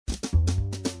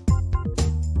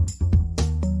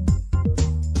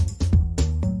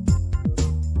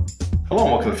Hello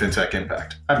and welcome to Fintech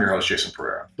Impact. I'm your host, Jason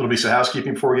Pereira. A little piece of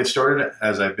housekeeping before we get started.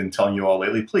 As I've been telling you all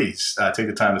lately, please take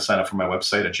the time to sign up for my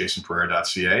website at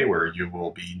jasonpereira.ca, where you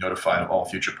will be notified of all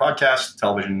future podcasts,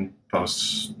 television,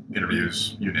 posts,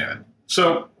 interviews, you name it.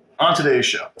 So, on today's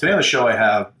show. Today on the show, I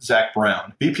have Zack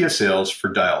Brown, VPS Sales for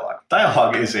Dialogue.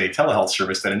 Dialogue is a telehealth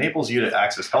service that enables you to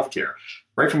access healthcare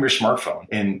right from your smartphone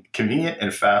in a convenient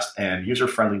and fast and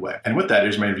user-friendly way. And with that,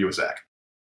 here's my interview with Zack.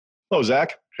 Hello,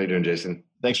 Zack. How you doing, Jason?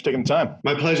 Thanks for taking the time.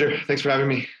 My pleasure. Thanks for having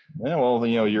me. Yeah, well,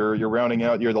 you're rounding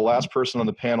out. You're the last person on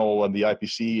the panel of the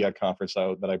IPC conference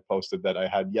that I posted that I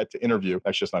had yet to interview.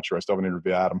 That's just not true. I still haven't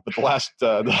interviewed Adam, but the last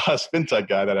fintech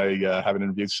guy that I haven't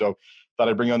interviewed. So thought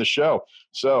I'd bring you on the show.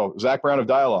 So Zack Brown of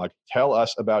Dialogue, tell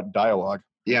us about Dialogue.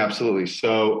 Yeah, absolutely.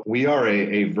 So we are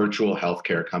a virtual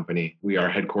healthcare company. We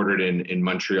are headquartered in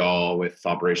Montreal with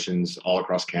operations all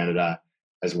across Canada,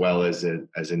 as well as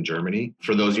in Germany.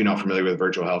 For those of you not familiar with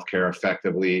virtual healthcare,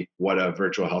 effectively what a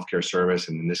virtual healthcare service,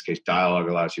 and in this case, Dialogue,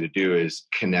 allows you to do is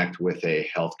connect with a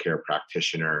healthcare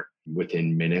practitioner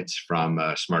within minutes from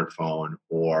a smartphone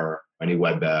or any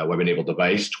web-enabled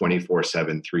device,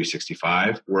 24/7,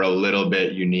 365. We're a little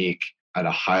bit unique at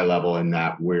a high level in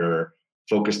that we're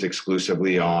focused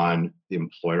exclusively on the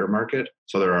employer market.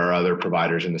 So there are other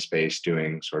providers in the space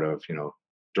doing sort of,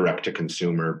 direct to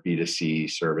consumer B2C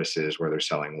services where they're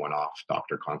selling one-off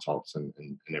doctor consults and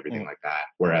everything like that.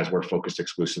 Whereas we're focused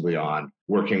exclusively on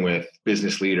working with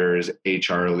business leaders,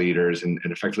 HR leaders, and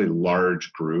effectively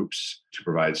large groups to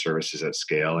provide services at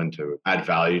scale and to add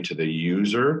value to the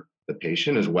user, the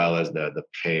patient, as well as the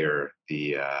payer,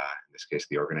 in this case,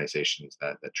 the organizations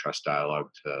that trust Dialogue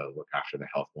to look after the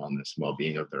health, wellness, and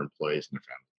well-being of their employees and their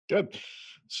family. Good.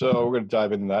 So we're going to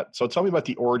dive into that. So tell me about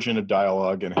the origin of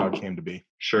Dialogue and how it came to be.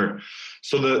 Sure.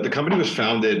 So the company was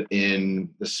founded in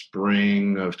the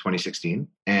spring of 2016,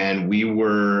 and we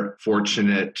were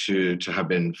fortunate to have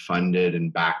been funded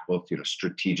and backed both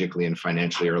strategically and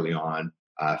financially early on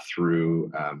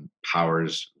through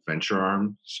Power's venture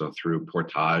arm, so through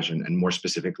Portage and more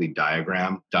specifically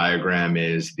Diagram. Diagram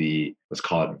is let's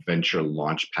call it venture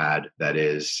launchpad that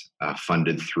is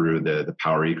funded through the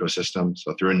Power ecosystem.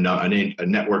 So through a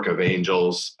network of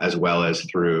angels, as well as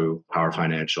through Power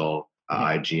Financial,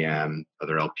 IGM,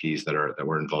 other LPs that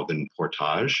were involved in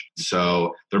Portage.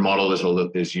 So their model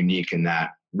is unique in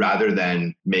that rather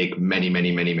than make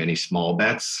many small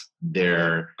bets,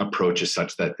 their approach is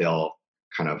such that they'll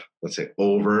kind of, let's say,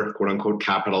 over, quote unquote,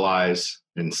 capitalize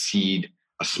and seed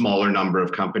a smaller number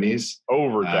of companies.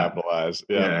 Over capitalize.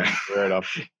 Yeah. Fair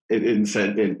enough. In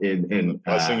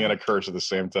blessing and a curse at the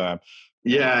same time.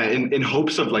 Yeah. In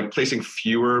hopes of like placing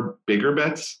fewer bigger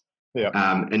bets. Yeah.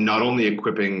 And not only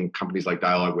equipping companies like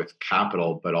Dialogue with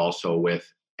capital, but also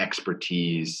with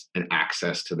expertise and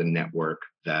access to the network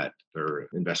that their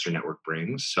investor network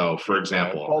brings. So, for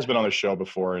example, Paul's been on the show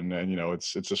before, and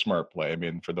it's a smart play. I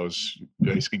mean, for those,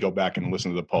 you could go back and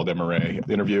listen to the Paul Desmarais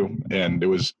interview, and it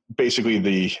was basically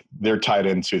they're tied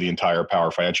into the entire Power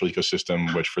Financial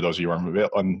ecosystem, which for those of you who are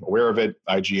unaware of it,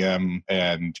 IGM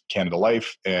and Canada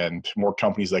Life and more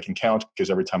companies that can count,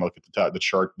 because every time I look at the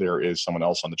chart, there is someone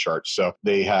else on the chart. So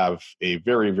they have a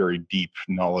very, very deep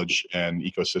knowledge and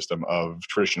ecosystem of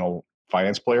traditional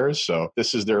finance players. So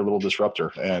this is their little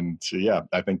disruptor. And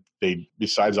I think they,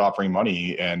 besides offering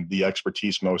money and the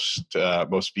expertise most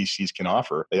VCs can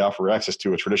offer, they offer access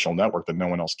to a traditional network that no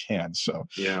one else can. So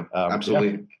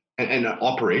absolutely. Yeah. And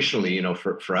operationally,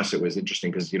 for us, it was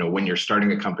interesting because, when you're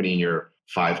starting a company and you're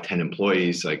 5-10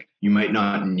 employees, like you might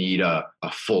not need a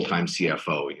full-time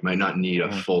CFO. You might not need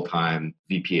a full-time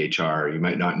VPHR. You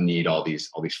might not need all these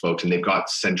folks. And they've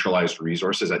got centralized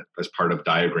resources as part of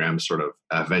Diagram's sort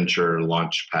of venture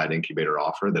launchpad incubator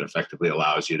offer that effectively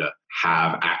allows you to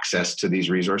have access to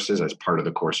these resources as part of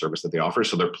the core service that they offer.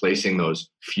 So they're placing those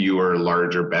fewer,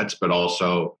 larger bets, but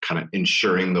also kind of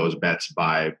ensuring those bets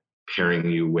by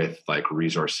pairing you with like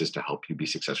resources to help you be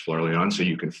successful early on, so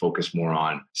you can focus more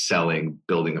on selling,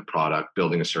 building a product,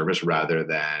 building a service, rather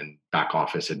than back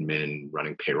office admin,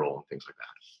 running payroll and things like that.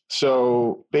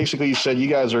 So basically you said you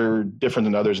guys are different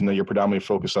than others in that you're predominantly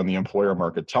focused on the employer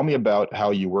market. Tell me about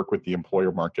how you work with the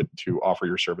employer market to offer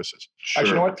your services. Sure. Actually,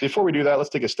 you know what? Before we do that, let's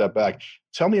take a step back.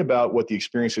 Tell me about what the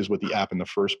experience is with the app in the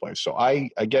first place. So I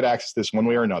get access to this one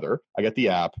way or another. I get the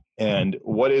app, and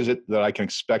what is it that I can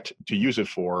expect to use it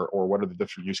for, or what are the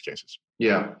different use cases?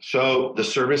 Yeah. So the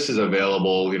service is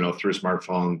available, through a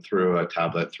smartphone, through a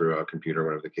tablet, through a computer,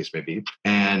 whatever the case may be.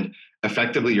 And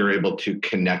effectively, you're able to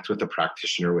connect with the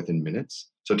practitioner within minutes.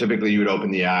 So typically you would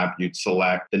open the app, you'd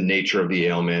select the nature of the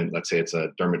ailment. Let's say it's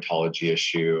a dermatology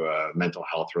issue, a mental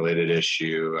health related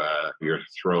issue, your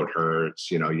throat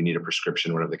hurts, you need a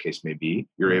prescription, whatever the case may be.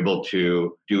 You're able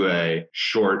to do a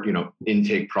short,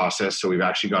 intake process. So we've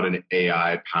actually got an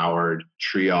AI powered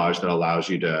triage that allows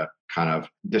you to kind of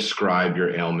describe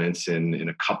your ailments in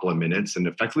a couple of minutes. And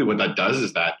effectively what that does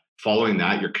is that following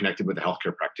that, you're connected with a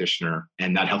healthcare practitioner,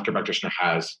 and that healthcare practitioner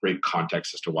has great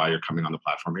context as to why you're coming on the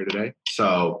platform here today.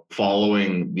 So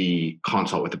following the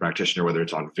consult with the practitioner, whether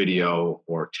it's on video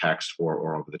or text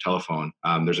or over the telephone,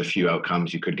 there's a few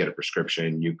outcomes. You could get a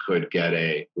prescription. You could get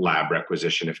a lab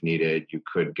requisition if needed. You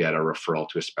could get a referral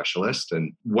to a specialist.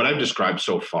 And what I've described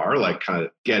so far, like kind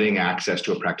of getting access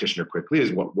to a practitioner quickly,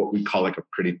 is what we call like a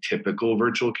pretty typical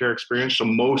virtual care experience. So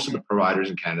most of the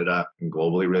providers in Canada and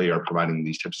globally really are providing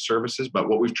these types of services. But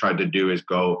what we've tried to do is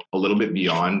go a little bit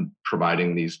beyond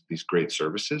providing these great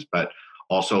services, but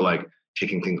also like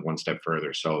taking things one step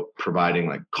further. So providing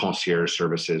like concierge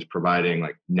services, providing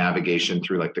like navigation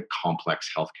through like the complex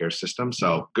healthcare system.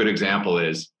 So good example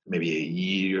is maybe a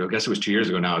year, I guess it was 2 years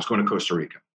ago now, I was going to Costa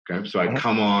Rica. Okay. So I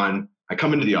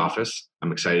come into the office.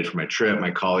 I'm excited for my trip.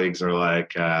 My colleagues are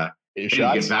like, hey, you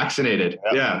get vaccinated.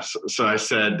 Yep. Yeah. So I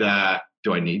said,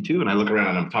 do I need to? And I look around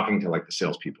and I'm talking to like the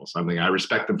salespeople. So I'm like, I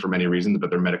respect them for many reasons, but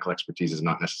their medical expertise is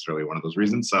not necessarily one of those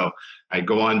reasons. So I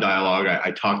go on dialogue. I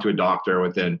talk to a doctor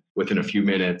within a few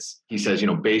minutes. He says,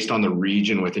 based on the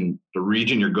region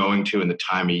you're going to and the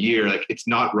time of year, like it's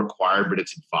not required, but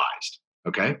it's advised.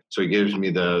 Okay. So he gives me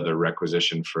the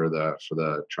requisition for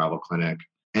the travel clinic.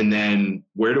 And then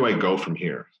where do I go from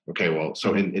here? Okay. Well,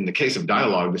 so in the case of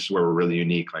Dialogue, this is where we're really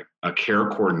unique. Like a care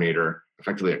coordinator,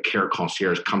 effectively a care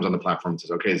concierge, comes on the platform and says,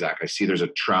 okay, Zach, I see there's a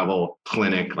travel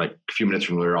clinic like a few minutes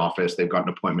from your office. They've got an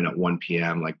appointment at 1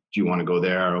 p.m. Like, do you want to go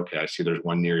there? Okay, I see there's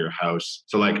one near your house.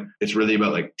 So like, it's really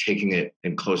about like taking it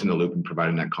and closing the loop and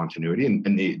providing that continuity.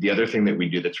 And the other thing that we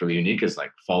do that's really unique is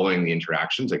like following the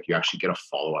interactions, like you actually get a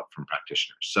follow-up from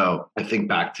practitioners. So I think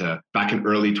back in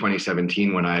early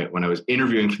 2017, when I was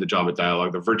interviewing for the job at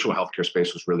Dialogue, the virtual healthcare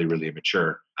space was really, really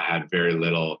immature. I had very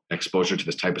little exposure to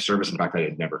this type of service. In fact, I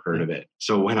had never heard of it.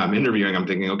 So when I'm interviewing, I'm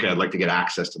thinking, okay, I'd like to get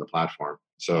access to the platform.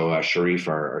 So Sharif,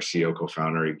 our CEO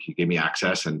co-founder, he gave me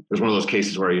access. And it was one of those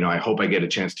cases where, I hope I get a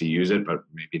chance to use it, but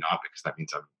maybe not, because that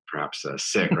means I'm perhaps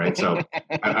sick, right? So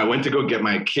I went to go get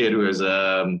my kid, who was,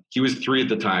 he was 3 at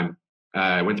the time.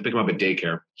 I went to pick him up at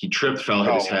daycare. He tripped, fell,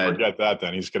 hit his head. Forget that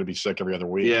then. He's going to be sick every other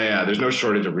week. Yeah. There's no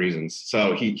shortage of reasons.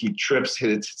 So he trips,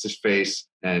 hits his face,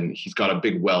 and he's got a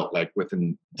big welt like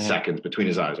within seconds between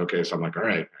his eyes. Okay, so I'm like, all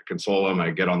right, I console him. I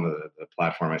get on the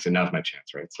platform. I say, now's my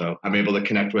chance, right? So I'm able to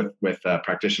connect with a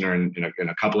practitioner in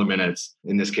a couple of minutes.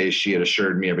 In this case, she had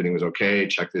assured me everything was okay,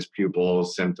 checked his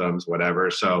pupils, symptoms, whatever.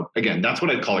 So again, that's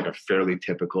what I'd call like a fairly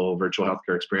typical virtual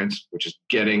healthcare experience, which is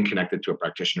getting connected to a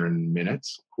practitioner in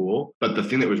minutes. Cool. But the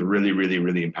thing that was really, really,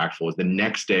 really impactful is the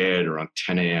next day at around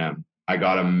 10 a.m., I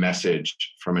got a message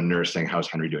from a nurse saying, how's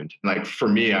Henry doing? Like for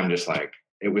me, I'm just like,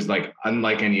 it was like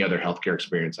unlike any other healthcare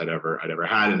experience I'd ever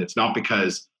had. And it's not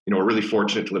because, we're really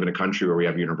fortunate to live in a country where we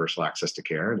have universal access to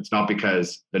care. And it's not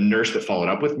because the nurse that followed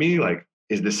up with me, like,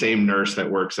 is the same nurse that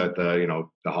works at the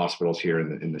hospitals here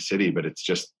in the city, but it's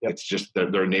just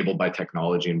that they're enabled by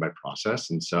technology and by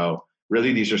process. And so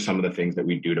really, these are some of the things that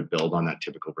we do to build on that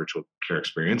typical virtual care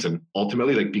experience. And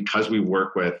ultimately, like, because we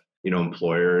work with,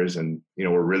 employers and,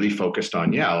 we're really focused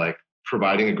on, like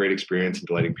providing a great experience and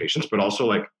delighting patients, but also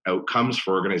like outcomes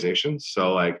for organizations.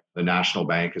 So like the National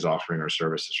Bank is offering our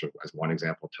services as one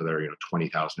example to their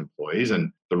 20,000 employees.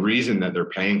 And the reason that they're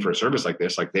paying for a service like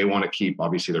this, like they want to keep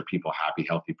obviously their people happy,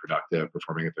 healthy, productive,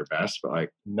 performing at their best, but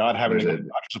like not having to go to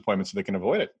doctor's appointments so they can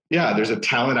avoid it. Yeah, there's a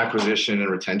talent acquisition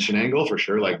and retention angle for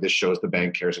sure. Like this shows the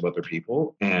bank cares about their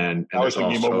people. And I was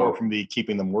thinking more from the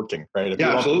keeping them working, right? If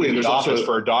yeah, absolutely. And there's also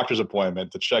for a doctor's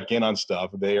appointment to check in on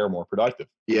stuff, they are more productive.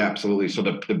 Yeah, absolutely. So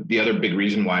the other big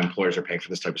reason why employers are paying for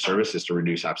this type of service is to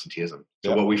reduce absenteeism.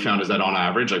 So what we found is that on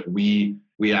average, like we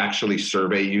actually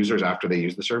survey users after they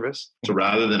use the service. So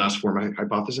rather than us form a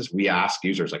hypothesis, we ask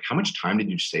users like, how much time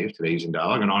did you save today using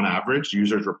Dialogue? And on average,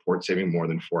 users report saving more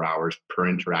than 4 hours per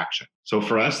interaction. So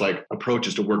for us, like approach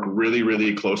is to work really,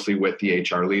 really closely with the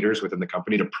HR leaders within the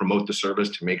company to promote the service,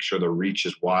 to make sure the reach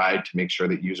is wide, to make sure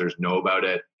that users know about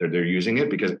it, that they're using it,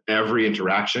 because every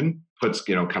interaction puts,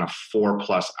 kind of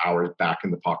 4+ hours back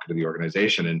in the pocket of the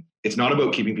organization. And it's not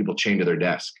about keeping people chained to their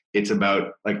desk. It's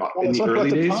about like in the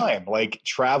early days, time, like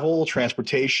travel,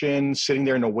 transportation, sitting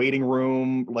there in a waiting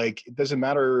room. Like it doesn't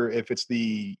matter if it's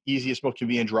the easiest, most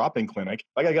convenient drop-in clinic.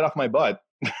 I gotta get off my butt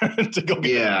to go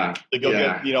get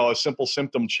a simple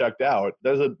symptom checked out.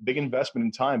 There's a big investment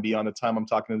in time beyond the time I'm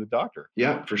talking to the doctor.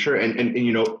 Yeah, for sure.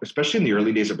 And especially in the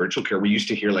early days of virtual care, we used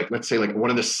to hear let's say one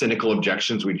of the cynical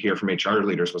objections we'd hear from HR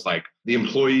leaders was like, the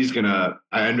employee's I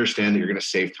understand that you're gonna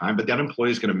save time, but that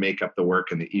employee's gonna make up the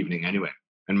work in the evening anyway.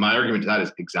 And my argument to that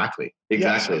is exactly.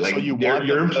 Yeah, so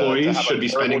your employees should be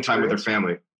spending time with their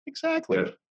family. Exactly.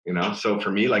 Yeah. So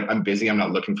for me, like I'm busy. I'm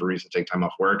not looking for reason to take time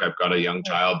off work. I've got a young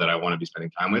child that I want to be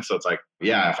spending time with. So it's like,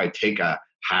 if I take a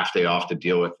half day off to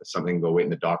deal with something, go wait in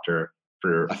the doctor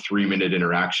for a 3-minute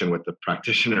interaction with the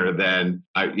practitioner, then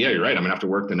you're right. I'm gonna have to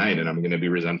work the night and I'm gonna be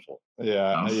resentful.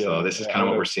 So this is kind of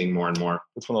what we're seeing more and more.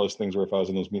 It's one of those things where if I was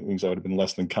in those meetings, I would have been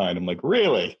less than kind. I'm like,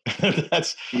 really?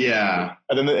 That's yeah.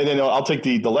 And then I'll take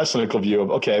the less cynical view of,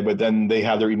 okay, but then they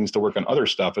have their evenings to work on other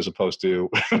stuff as opposed to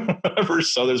whatever.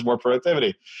 So there's more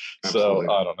productivity. Absolutely.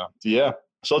 So I don't know. Yeah.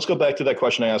 So let's go back to that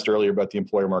question I asked earlier about the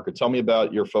employer market. Tell me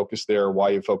about your focus there, why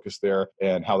you focus there,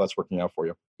 and how that's working out for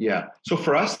you. Yeah. So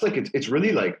for us, like it's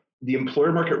really like the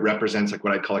employer market represents like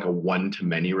what I call like a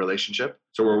one-to-many relationship.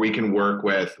 So where we can work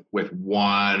with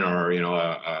one or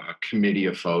a committee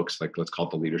of folks, like let's call it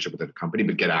the leadership within a company,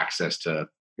 but get access to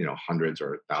hundreds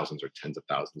or thousands or tens of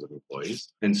thousands of employees.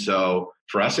 And so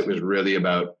for us, it was really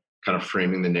about kind of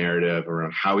framing the narrative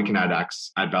around how we can add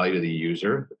value to the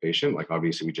user, the patient. Like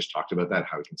obviously we just talked about that,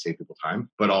 how we can save people time,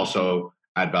 but also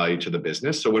add value to the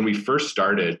business. So when we first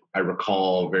started, I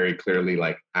recall very clearly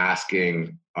like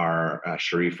asking our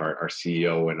Sharif, our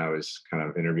CEO, when I was kind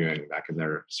of interviewing back in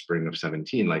their spring of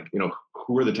 17, like,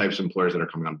 who are the types of employers that are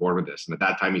coming on board with this? And at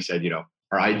that time he said,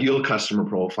 our ideal customer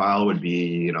profile would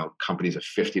be, companies of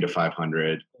 50 to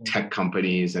 500, tech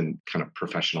companies, and kind of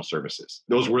professional services.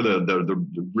 Those were the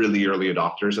really early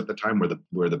adopters at the time,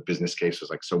 where the business case was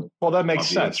like so. Well, that makes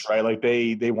sense, right? Like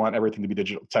they want everything to be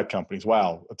digital. Tech companies,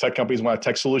 wow, tech companies want a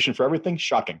tech solution for everything.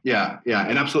 Shocking. Yeah,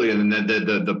 and absolutely. And then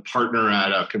the partner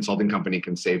at a consulting company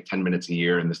can save 10 minutes a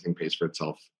year, and this thing pays for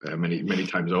itself many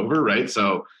times over, right?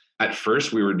 So. At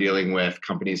first, we were dealing with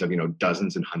companies of,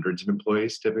 dozens and hundreds of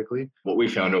employees typically. What we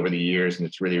found over the years, and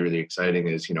it's really, really exciting,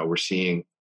 is, we're seeing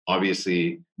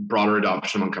obviously broader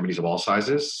adoption among companies of all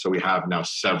sizes. So we have now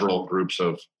several groups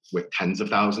with tens of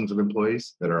thousands of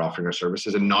employees that are offering our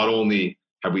services. And not only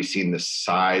have we seen the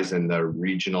size and the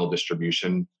regional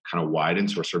distribution kind of widen,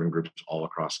 so we're serving groups all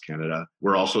across Canada.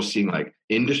 We're also seeing like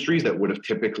industries that would have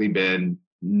typically been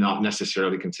not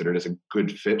necessarily considered as a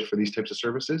good fit for these types of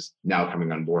services now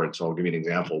coming on board. So I'll give you an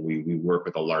example. We work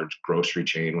with a large grocery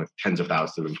chain with tens of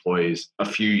thousands of employees. A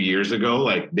few years ago,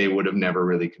 like they would have never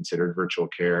really considered virtual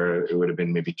care. It would have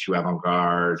been maybe too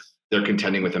avant-garde. They're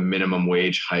contending with a minimum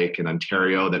wage hike in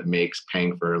Ontario that makes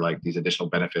paying for like these additional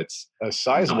benefits a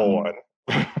sizable one.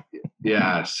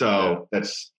 Yeah. So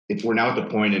we're now at the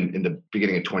point in the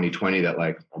beginning of 2020 that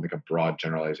like, I'll make a broad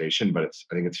generalization, but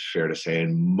I think it's fair to say,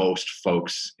 and most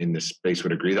folks in this space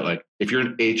would agree that like, if you're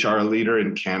an HR leader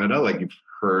in Canada, like you've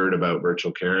heard about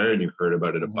virtual care and you've heard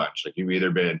about it a bunch. Like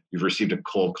you've received a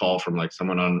cold call from like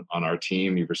someone on our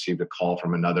team. You've received a call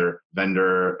from another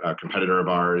vendor, a competitor of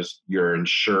ours. Your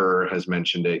insurer has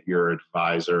mentioned it. Your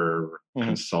advisor,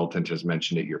 consultant has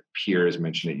mentioned it. Your peer has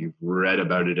mentioned it. You've read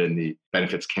about it in the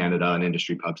Benefits Canada and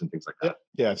industry pubs and things like that.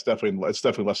 Yeah, it's definitely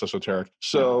less esoteric.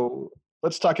 So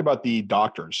let's talk about the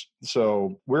doctors.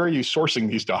 So where are you sourcing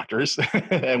these doctors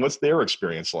and what's their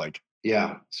experience like?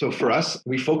 Yeah. So for us,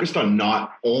 we focused on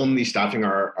not only staffing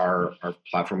our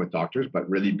platform with doctors, but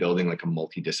really building like a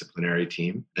multidisciplinary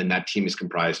team. And that team is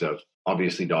comprised of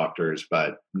obviously doctors,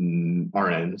 but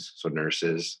RNs, so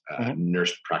nurses,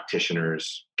 nurse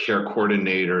practitioners, care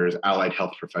coordinators, allied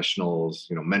health professionals,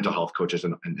 mental health coaches,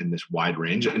 and this wide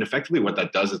range. And effectively what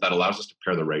that does is that allows us to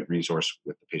pair the right resource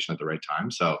with the patient at the right time.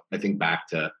 So I think back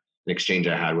to an exchange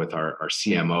I had with our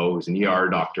CMO, who's an ER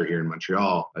doctor here in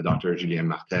Montreal, Dr. Julien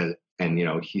Martel. And,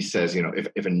 he says,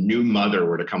 if a new mother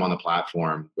were to come on the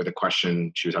platform with a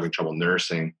question, she was having trouble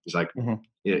nursing, he's like,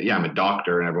 yeah, I'm a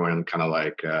doctor. And everyone kind of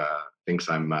like thinks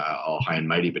I'm all high and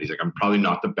mighty, but he's like, I'm probably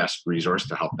not the best resource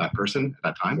to help that person at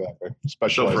that time. Exactly.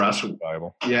 So for us,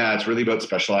 it's really about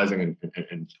specializing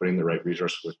and putting the right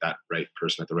resource with that right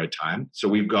person at the right time. So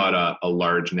we've got a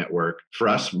large network. For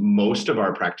us, most of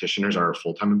our practitioners are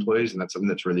full-time employees, and that's something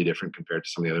that's really different compared to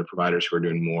some of the other providers who are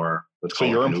doing more. So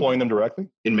you're employing them directly?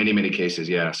 In many, many cases,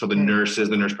 yeah. So the nurses,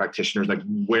 the nurse practitioners, like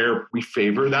where we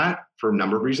favor that for a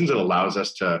number of reasons. It allows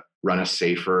us to run a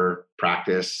safer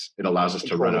practice. It allows us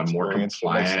to run a more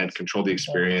compliant, control the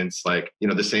experience. Like,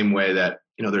 the same way that,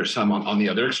 there's some on the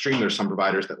other extreme, there's some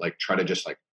providers that like try to just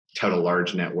like tout a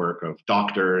large network of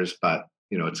doctors, but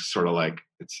it's sort of like,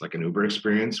 it's like an Uber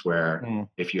experience where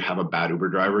if you have a bad Uber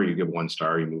driver, you give 1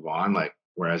 star, you move on. Like,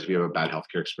 whereas if you have a bad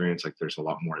healthcare experience, like there's a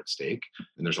lot more at stake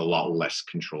and there's a lot less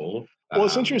control. Well,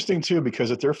 it's interesting too,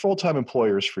 because if they're full-time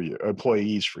employees for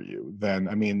you, then,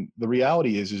 I mean, the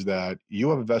reality is that you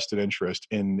have a vested interest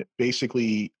in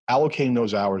basically allocating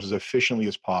those hours as efficiently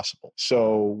as possible.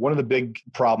 So one of the big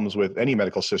problems with any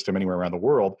medical system anywhere around the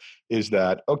world is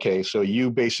that, okay, so you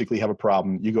basically have a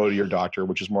problem, you go to your doctor,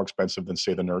 which is more expensive than,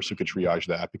 say, the nurse who could triage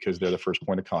that because they're the first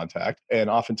point of contact. And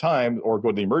oftentimes, or go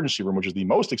to the emergency room, which is the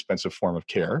most expensive form of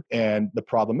care. And the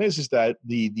problem is that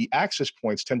the access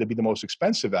points tend to be the most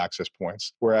expensive access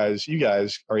points, whereas you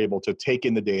guys are able to take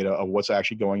in the data of what's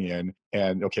actually going in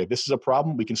and, okay, this is a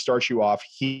problem, we can start you off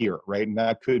here, right? And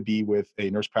that could be with a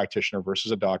nurse practitioner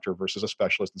versus a doctor versus a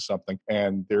specialist in something.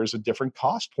 And there's a different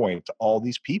cost point to all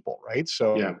these people, right?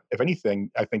 So if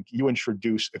anything, I think you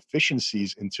introduce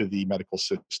efficiencies into the medical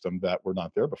system that were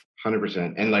not there before.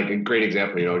 100%. And like a great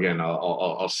example, again,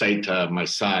 I'll cite my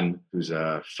son, who's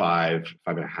 5.5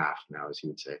 now, as he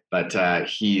would say, but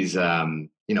he's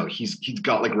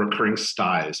got like recurring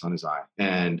styes on his eye,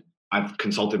 and I've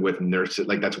consulted with nurses,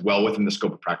 like that's well within the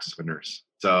scope of practice of a nurse.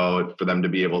 So for them to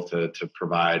be able to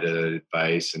provide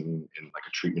advice and like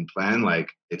a treatment plan, like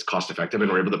it's cost effective, and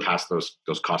we're able to pass those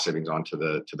cost savings on to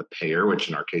the payer, which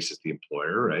in our case is the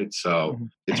employer, right? So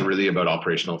it's really about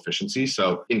operational efficiency.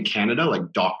 So in Canada,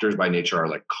 like doctors by nature are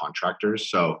like contractors.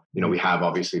 So, we have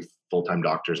obviously full-time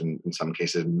doctors, and in some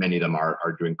cases, many of them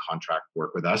are doing contract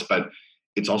work with us, but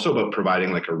it's also about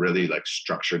providing like a really like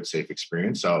structured, safe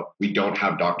experience. So we don't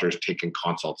have doctors taking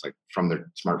consults like from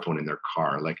their smartphone in their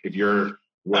car. Like if you're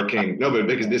working, but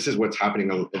because this is what's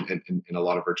happening in a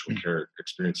lot of virtual care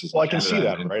experiences. Well, I can see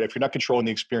that, right? If you're not controlling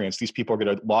the experience, these people are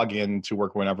going to log in to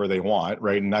work whenever they want,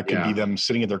 right? And that could be them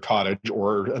sitting in their cottage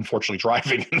or unfortunately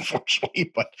driving,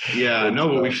 unfortunately. But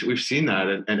but we've seen that.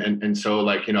 And so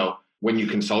like, when you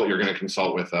consult, you're going to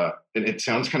consult with and it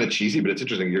sounds kind of cheesy, but it's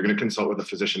interesting. You're going to consult with a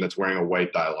physician that's wearing a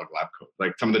white Dialogue lab coat.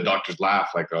 Like some of the doctors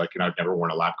laugh, like they're like, I've never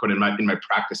worn a lab coat in my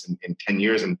practice in 10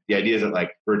 years. And the idea is that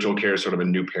like virtual care is sort of a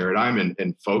new paradigm,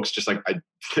 and folks just like,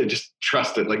 they just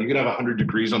trust it. Like you could have 100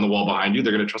 degrees on the wall behind you.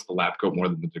 They're going to trust the lab coat more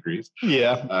than the degrees.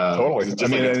 Yeah, totally. It's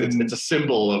just it's a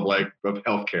symbol of like of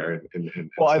healthcare.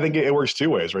 Well, I think it works 2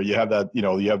 ways, right? You have that,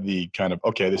 you have the kind of,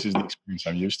 okay, this is the experience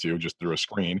I'm used to just through a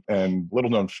screen. And little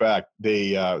known fact,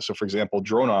 so for example,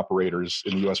 drone operators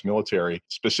in the U.S. military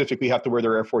specifically have to wear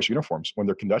their Air Force uniforms when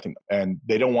they're conducting them. And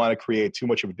they don't want to create too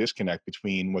much of a disconnect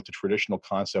between what the traditional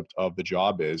concept of the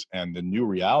job is and the new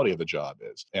reality of the job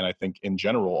is. And I think in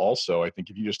general, also, I think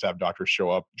if you just have doctors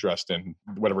show up dressed in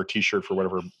whatever T-shirt for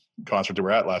whatever concert they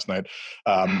were at last night,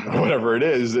 whatever it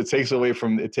is, it takes away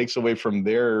from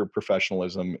their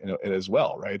professionalism as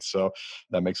well, right? So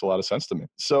that makes a lot of sense to me.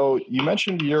 So you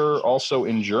mentioned you're also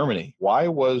in Germany. Why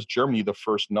was Germany the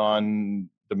first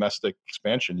non-domestic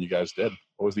expansion you guys did?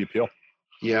 What was the appeal?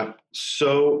 Yeah.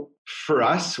 So for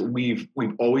us, we've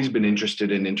always been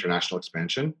interested in international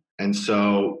expansion, and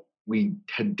so we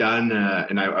had done,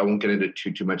 and I won't get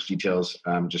into too much details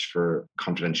just for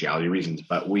confidentiality reasons,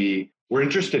 but we're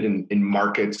interested in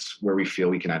markets where we feel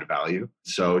we can add value.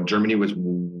 So Germany was,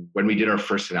 when we did our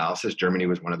first analysis, Germany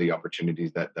was one of the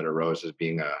opportunities that arose as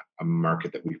being a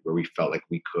market where we felt like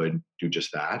we could do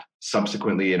just that.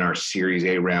 Subsequently, in our Series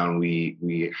A round,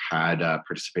 we had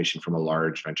participation from a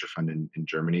large venture fund in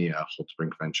Germany,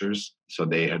 Holtzbrink Ventures. So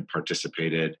they had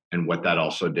participated. And what that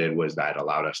also did was that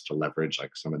allowed us to leverage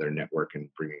like some of their network and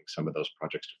bringing some of those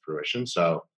projects to fruition.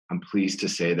 So I'm pleased to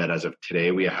say that as of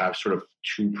today, we have sort of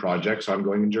 2 projects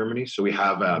ongoing in Germany. So we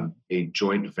have a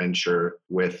joint venture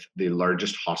with the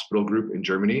largest hospital group in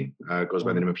Germany. It goes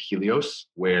by the name of Helios,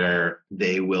 where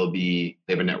they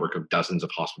have a network of dozens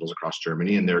of hospitals across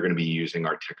Germany, and they're going to be using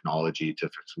our technology to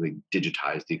effectively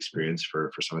digitize the experience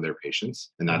for some of their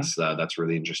patients. And that's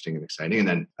really interesting and exciting. And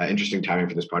then interesting timing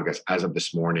for this podcast. As of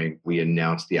this morning, we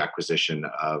announced the acquisition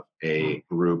of a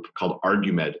group called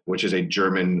Argumed, which is a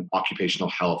German occupational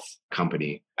health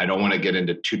company. I don't want to get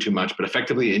into too much, but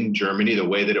effectively in Germany, the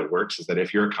way that it works is that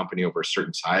if you're a company over a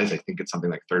certain size, I think it's something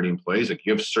like 30 employees, like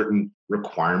you have certain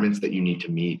requirements that you need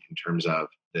to meet in terms of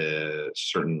the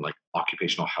certain like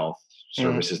occupational health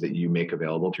services that you make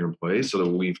available to your employees. So that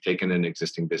we've taken an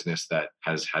existing business that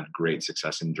has had great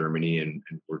success in Germany, and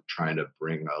we're trying to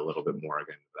bring a little bit more,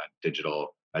 again, that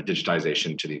digital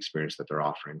digitization to the experience that they're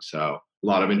offering. So a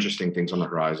lot of interesting things on the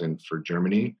horizon for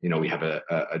Germany. We have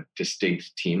a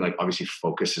distinct team. Like obviously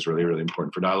focus is really, really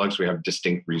important for Dialogue. So we have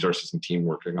distinct resources and team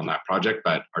working on that project,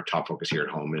 but our top focus here at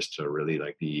home is to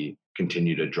really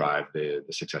continue to drive the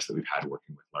success that we've had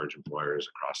working with large employers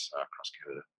across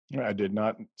Canada. I did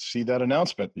not see that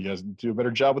announcement. You guys do a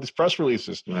better job with these press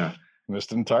releases. Yeah.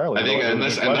 Missed it entirely. I think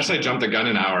unless I jumped the gun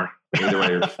an hour, either way,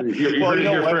 you heard it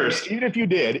here first. Even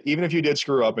if you did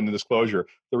screw up in the disclosure,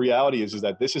 the reality is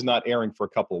that this is not airing for a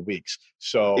couple of weeks.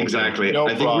 So exactly,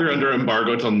 I think we're under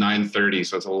embargo till 9:30,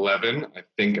 so it's 11. I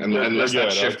think unless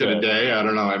that shifted a day, I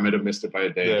don't know. I might have missed it by a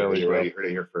day. You heard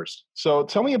it here first. So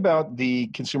tell me about the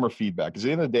consumer feedback. Because at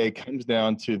the end of the day, it comes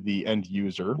down to the end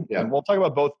user, and we'll talk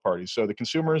about both parties. So the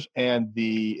consumers and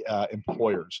the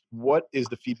employers. What is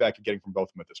the feedback you're getting from both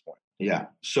of them at this point? Yeah.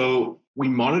 So we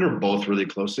monitor both really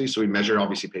closely. So we measure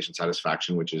obviously patient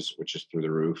satisfaction, which is through the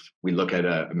roof. We look at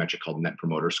a metric called Net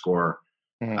Promoter Score,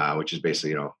 which is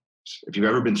basically, if you've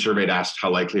ever been surveyed, asked how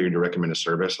likely are you to recommend a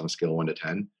service on a scale of 1 to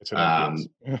 10. It's an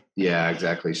NPS. Yeah,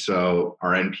 exactly. So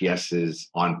our NPS is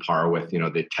on par with,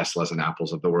 the Teslas and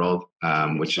Apples of the world,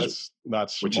 which is not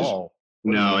small.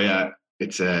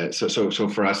 It's so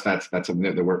for us, that's something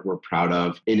that we're proud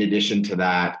of. In addition to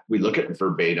that, we look at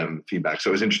verbatim feedback. So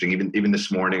it was interesting. Even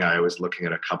this morning, I was looking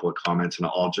at a couple of comments, and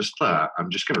I'm just going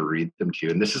to read them to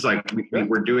you. And this is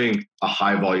we're doing a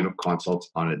high volume of consults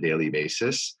on a daily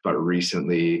basis, but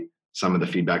recently, some of the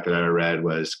feedback that I read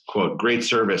was, quote, great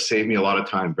service, saved me a lot of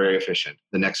time, very efficient.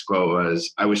 The next quote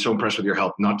was, I was so impressed with your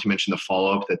help, not to mention the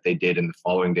follow-up that they did in the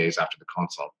following days after the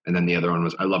consult. And then the other one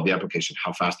was, I love the application,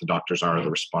 how fast the doctors are,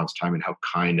 the response time, and how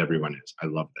kind everyone is. I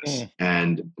love this.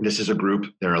 And this is a group,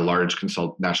 they're a large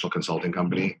national consulting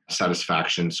company,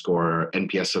 satisfaction score,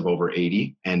 NPS of over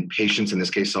 80, and patients in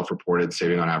this case self-reported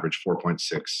saving on average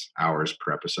 4.6 hours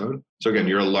per episode. So again,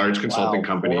 you're a large consulting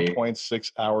company.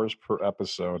 4.6 hours per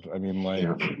episode. I mean,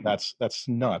 that's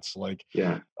nuts.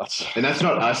 And that's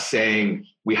not us saying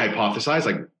we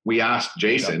hypothesize. We asked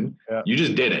Jason, you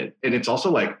just did it. And it's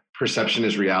also perception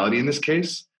is reality in this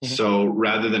case. So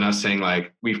rather than us saying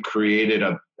we've created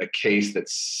a case that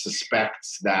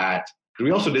suspects that, because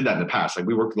we also did that in the past.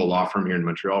 We worked with a law firm here in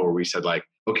Montreal where we said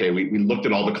okay, we looked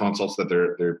at all the consults that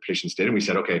their patients did, and we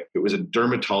said, okay, it was a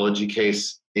dermatology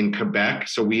case in Quebec,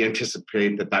 so we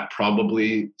anticipate that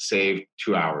probably saved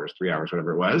 2 hours, 3 hours,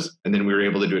 whatever it was. And then we were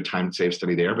able to do a time save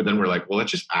study there. But then we're well,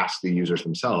 let's just ask the users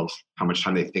themselves how much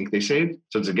time they think they saved.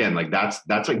 So it's again,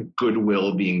 that's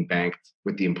goodwill being banked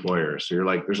with the employer. So you're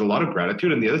there's a lot of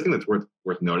gratitude. And the other thing that's worth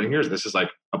noting here is this is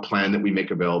a plan that we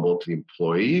make available to the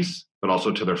employees, but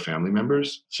also to their family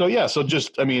members. So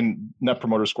just, Net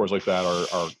Promoter Scores like that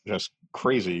are just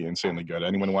crazy, insanely good.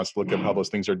 Anyone who wants to look at how those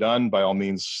things are done, by all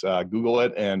means, Google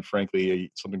it. And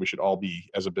frankly, something we should all be,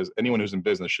 as a business, anyone who's in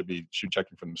business should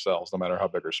checking for themselves, no matter how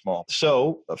big or small.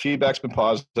 So feedback's been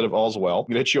positive, all's well. I'm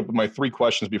going to hit you up with my 3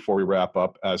 questions before we wrap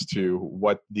up as to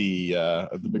what the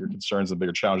bigger concerns, the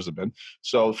bigger challenges have been.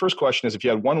 So the first question is, if you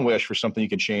had one wish for something you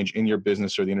could change in your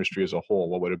business or the industry as a whole,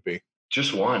 what would it be?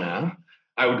 Just one, huh?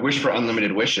 I would wish for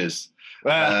unlimited wishes.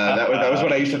 That was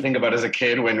what I used to think about as a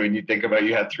kid when you think about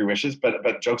you had 3 wishes.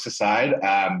 But jokes aside,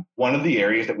 one of the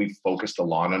areas that we've focused a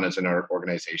lot on as in our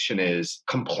organization is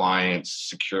compliance,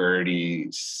 security,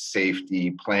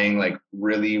 safety, playing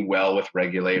really well with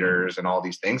regulators and all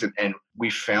these things. And we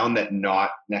found that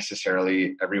not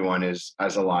necessarily everyone is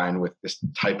as aligned with this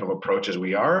type of approach as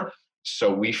we are.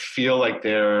 So we feel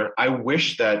I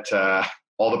wish that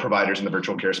all the providers in the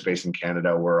virtual care space in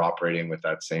Canada were operating with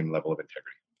that same level of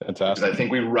integrity. Fantastic. Because I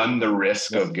think we run the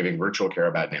risk of giving virtual care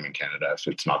a bad name in Canada if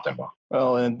it's not done well.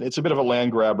 Well, and it's a bit of a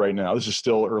land grab right now. This is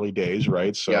still early days,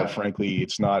 right? So frankly,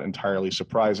 it's not entirely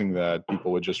surprising that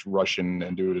people would just rush in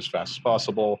and do it as fast as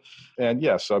possible. And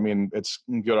yes, it's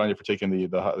good on you for taking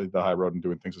the high road and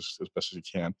doing things as best as you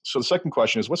can. So the second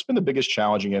question is, what's been the biggest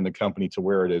challenge in the company to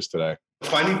where it is today?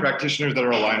 Finding practitioners that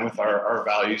are aligned with our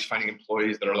values, finding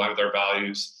employees that are aligned with our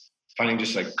values, finding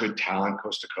just good talent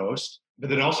coast to coast. But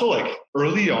then also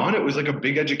early on, it was a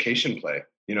big education play.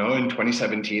 In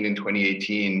 2017 and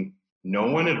 2018, no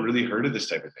one had really heard of this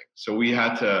type of thing. So we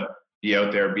had to be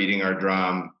out there beating our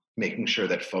drum, making sure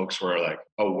that folks were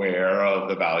aware of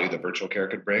the value that virtual care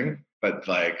could bring. But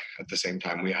at the same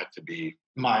time, we had to be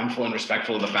mindful and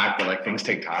respectful of the fact that things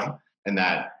take time, and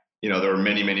that, there were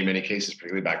many, many, many cases,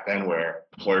 particularly back then, where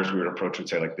employers we would approach would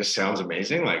say this sounds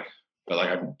amazing. But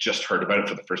I've just heard about it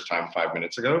for the first time 5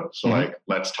 minutes ago. So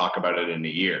let's talk about it in a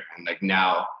year. And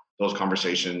now those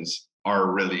conversations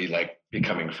are really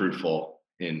becoming fruitful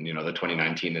in the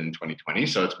 2019 and 2020.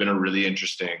 So it's been a really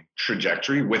interesting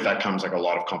trajectory. With that comes like a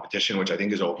lot of competition, which I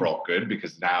think is overall good,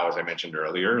 because now, as I mentioned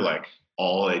earlier, like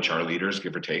all HR leaders,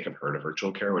 give or take, have heard of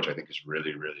virtual care, which I think is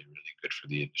really, really, really good for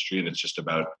the industry. And it's just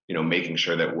about, making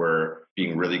sure that we're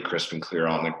being really crisp and clear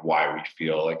on like why we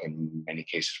feel like in many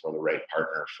cases we're the right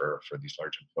partner for these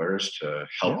large employers to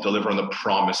help deliver on the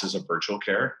promises of virtual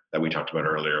care that we talked about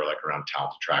earlier, like around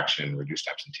talent attraction, reduced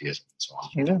absenteeism, and so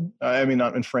on. Yeah. I mean,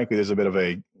 and frankly, there's a bit of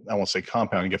I won't say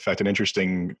compounding effect, an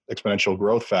interesting exponential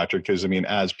growth factor, because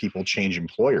as people change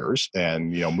employers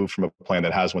and, move from a plan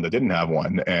that has one that didn't have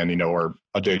one and, are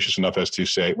audacious enough as to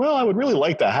say, well, I would really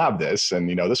like to have this. And,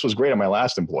 this was great on my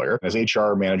last employer. As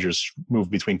HR managers move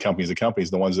between companies to companies,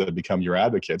 the ones that have become your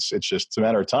advocates, it's a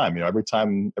matter of time. Every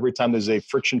time there's a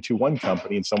friction to one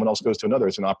company and someone else goes to another,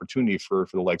 it's an opportunity for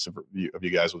the likes of you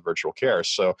guys with virtual care.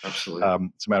 So absolutely,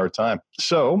 it's a matter of time.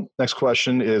 So next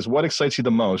question is, what excites you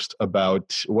the most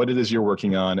about what it is you're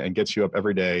working on and gets you up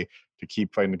every day to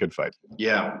keep fighting the good fight?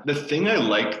 Yeah. The thing I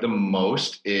like the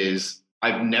most is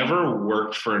I've never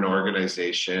worked for an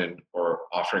organization or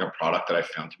offering a product that I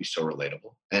found to be so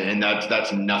relatable. And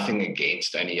that's nothing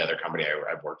against any other company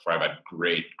I've worked for. I've had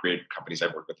great companies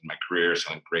I've worked with in my career,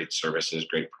 selling great services,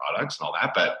 great products and all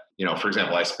that. But, for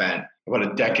example, I spent about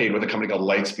a decade with a company called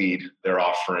Lightspeed. They're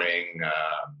offering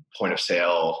point of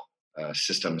sale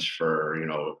systems for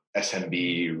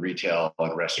SMB retail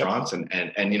and restaurants, and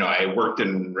I worked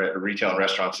in retail and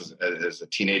restaurants as a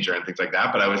teenager and things like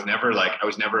that, but I was never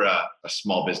a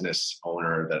small business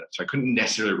owner, so I couldn't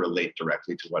necessarily relate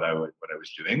directly to what I was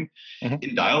doing. Mm-hmm.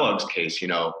 In Dialogue's case,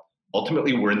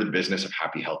 ultimately we're in the business of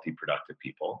happy, healthy, productive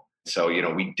people. So,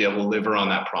 we deliver on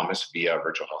that promise via a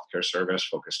virtual healthcare service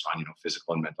focused on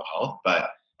physical and mental health,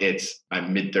 but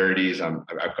I'm mid-30s.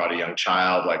 I've got a young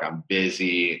child. Like, I'm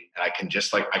busy, and I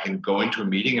can go into a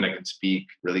meeting and I can speak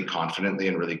really confidently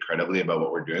and really credibly about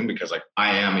what we're doing because like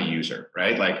I am a user,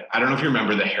 right? Like, I don't know if you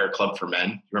remember the Hair Club for Men.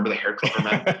 You remember the Hair Club for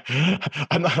Men?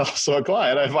 I'm not also a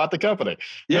client. I bought the company.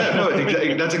 Yeah, no,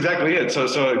 that's exactly it. So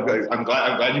I'm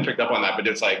glad you picked up on that. But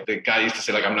it's like the guy used to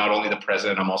say like, I'm not only the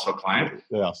president, I'm also a client.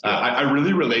 Yeah. I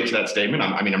really relate to that statement.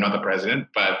 I'm not the president,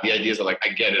 but the idea is that like I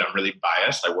get it. I'm really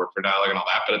biased. I work for Dialogue and all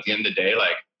that. But at the end of the day,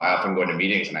 like I often go into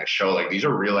meetings and I show like these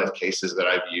are real life cases that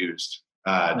I've used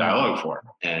Dialogue for.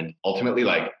 And ultimately,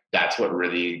 like that's what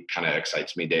really kind of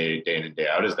excites me day in and day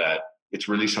out, is that it's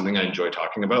really something I enjoy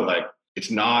talking about. Like,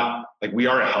 it's not like we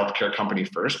are a healthcare company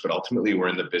first, but ultimately we're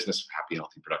in the business of happy,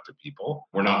 healthy, productive people.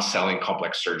 We're not selling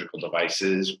complex surgical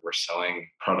devices. We're selling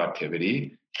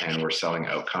productivity and we're selling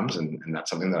outcomes. And that's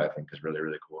something that I think is really,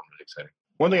 really cool and really exciting.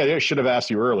 One thing I should have asked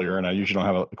you earlier, and I usually don't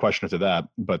have a question to that,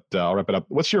 but I'll wrap it up.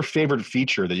 What's your favorite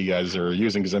feature that you guys are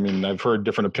using? Because I mean, I've heard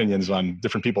different opinions on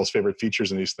different people's favorite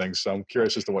features in these things. So I'm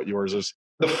curious as to what yours is.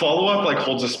 The follow-up like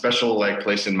holds a special like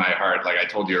place in my heart. Like I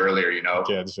told you earlier,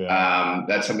 Kids, yeah.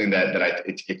 That's something that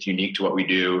it's unique to what we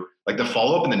do. Like the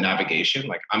follow-up and the navigation.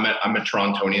 Like I'm a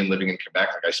Torontonian living in Quebec.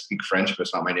 Like I speak French, but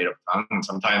it's not my native tongue. And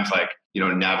sometimes like,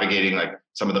 navigating like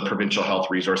some of the provincial health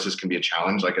resources can be a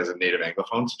challenge, like as a native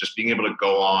Anglophone. So just being able to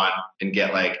go on and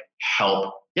get like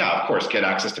help. Yeah, of course, get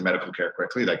access to medical care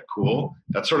quickly. Like cool.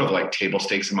 That's sort of like table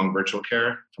stakes among virtual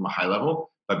care from a high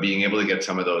level. But being able to get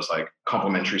some of those like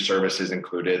complementary services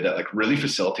included that like really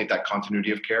facilitate that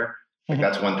continuity of care. Like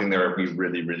that's one thing that we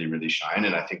really, really, really shine.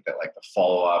 And I think that like the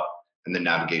follow-up and the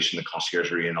navigation, the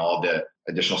conciergerie and all the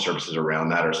additional services around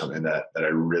that are something that I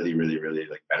really, really, really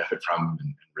like benefit from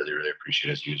and really, really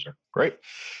appreciate as a user. Great.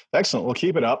 Excellent. Well,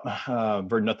 keep it up.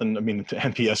 For nothing, I mean,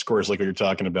 NPS scores like what you're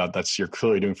talking about, you're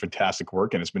clearly doing fantastic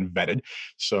work and it's been vetted.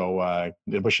 So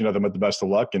wish you nothing but the best of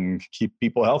luck and keep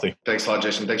people healthy. Thanks a lot,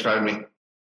 Jason. Thanks for having me.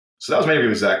 So that was my interview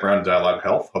with Zack Brown of Dialogue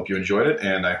Health. Hope you enjoyed it.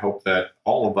 And I hope that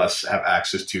all of us have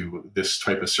access to this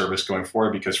type of service going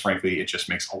forward, because frankly, it just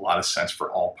makes a lot of sense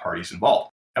for all parties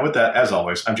involved. And with that, as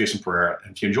always, I'm Jason Pereira.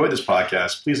 And if you enjoyed this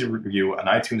podcast, please leave a review on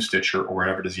iTunes, Stitcher, or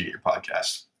wherever it is you get your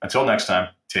podcasts. Until next time,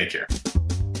 take care.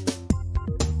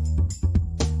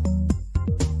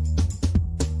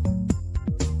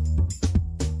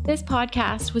 This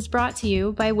podcast was brought to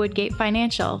you by Woodgate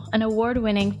Financial, an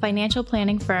award-winning financial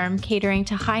planning firm catering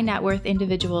to high net worth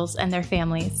individuals and their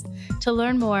families. To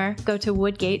learn more, go to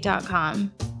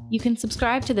woodgate.com. You can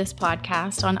subscribe to this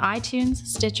podcast on iTunes,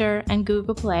 Stitcher, and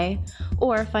Google Play,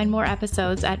 or find more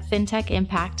episodes at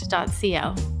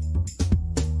fintechimpact.co.